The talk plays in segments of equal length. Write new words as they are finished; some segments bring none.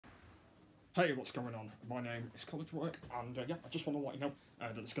Hey, what's going on? My name is College Work, and yeah, I just want to let you know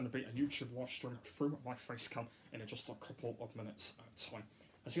that there's going to be a YouTube live stream through my Facecam in just a couple of minutes' time.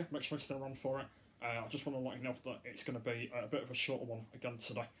 So yeah, make sure you stay around for it. I just want to let you know that it's going to be a bit of a shorter one again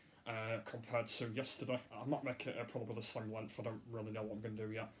today compared to yesterday. I might make it probably the same length. I don't really know what I'm going to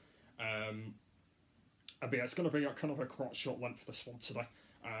do yet. But yeah, it's going to be kind of a quite short length for this one today.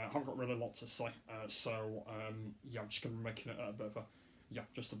 I haven't got really a lot to say, so yeah, I'm just going to be making it a bit of a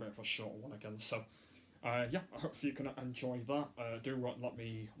just a bit of a short one again. So yeah, I hope you can enjoy that. Do let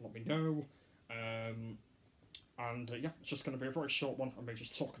me know. And yeah, it's just going to be a very short one. I'm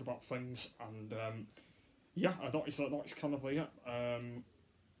just talking about things, and yeah, that's kind of it.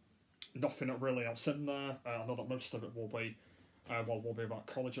 Nothing really else in there. I know that most of it will be will be about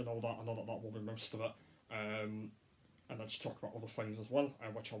college and all that. I know that will be most of it. And then just talk about other things as well,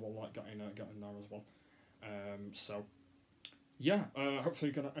 which I will like getting there as well. So yeah,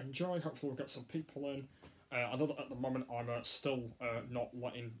 hopefully you're going to enjoy. Hopefully we'll get some people in. I know that at the moment I'm still not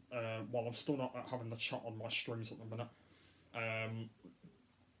letting, I'm still not having the chat on my streams at the minute.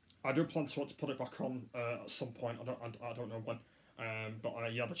 I do plan to put it back on at some point. I don't know when.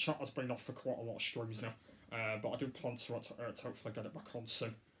 But yeah, the chat has been off for quite a lot of streams now. But I do plan to hopefully get it back on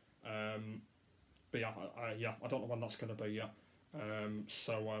soon. But yeah, I don't know when that's going to be yet.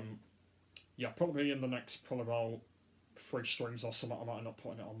 Yeah, probably in the next about 3 streams or something. I might end up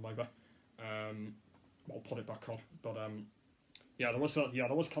putting it on maybe. I'll put it back on. But yeah, there was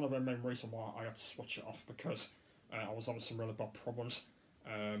kind of a main reason why I had to switch it off, because I was having some really bad problems.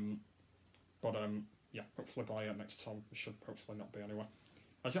 But yeah, hopefully by next time it should hopefully not be anyway.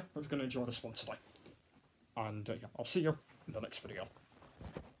 As yeah, hope you're going to enjoy this one today. And yeah, I'll see you in the next video.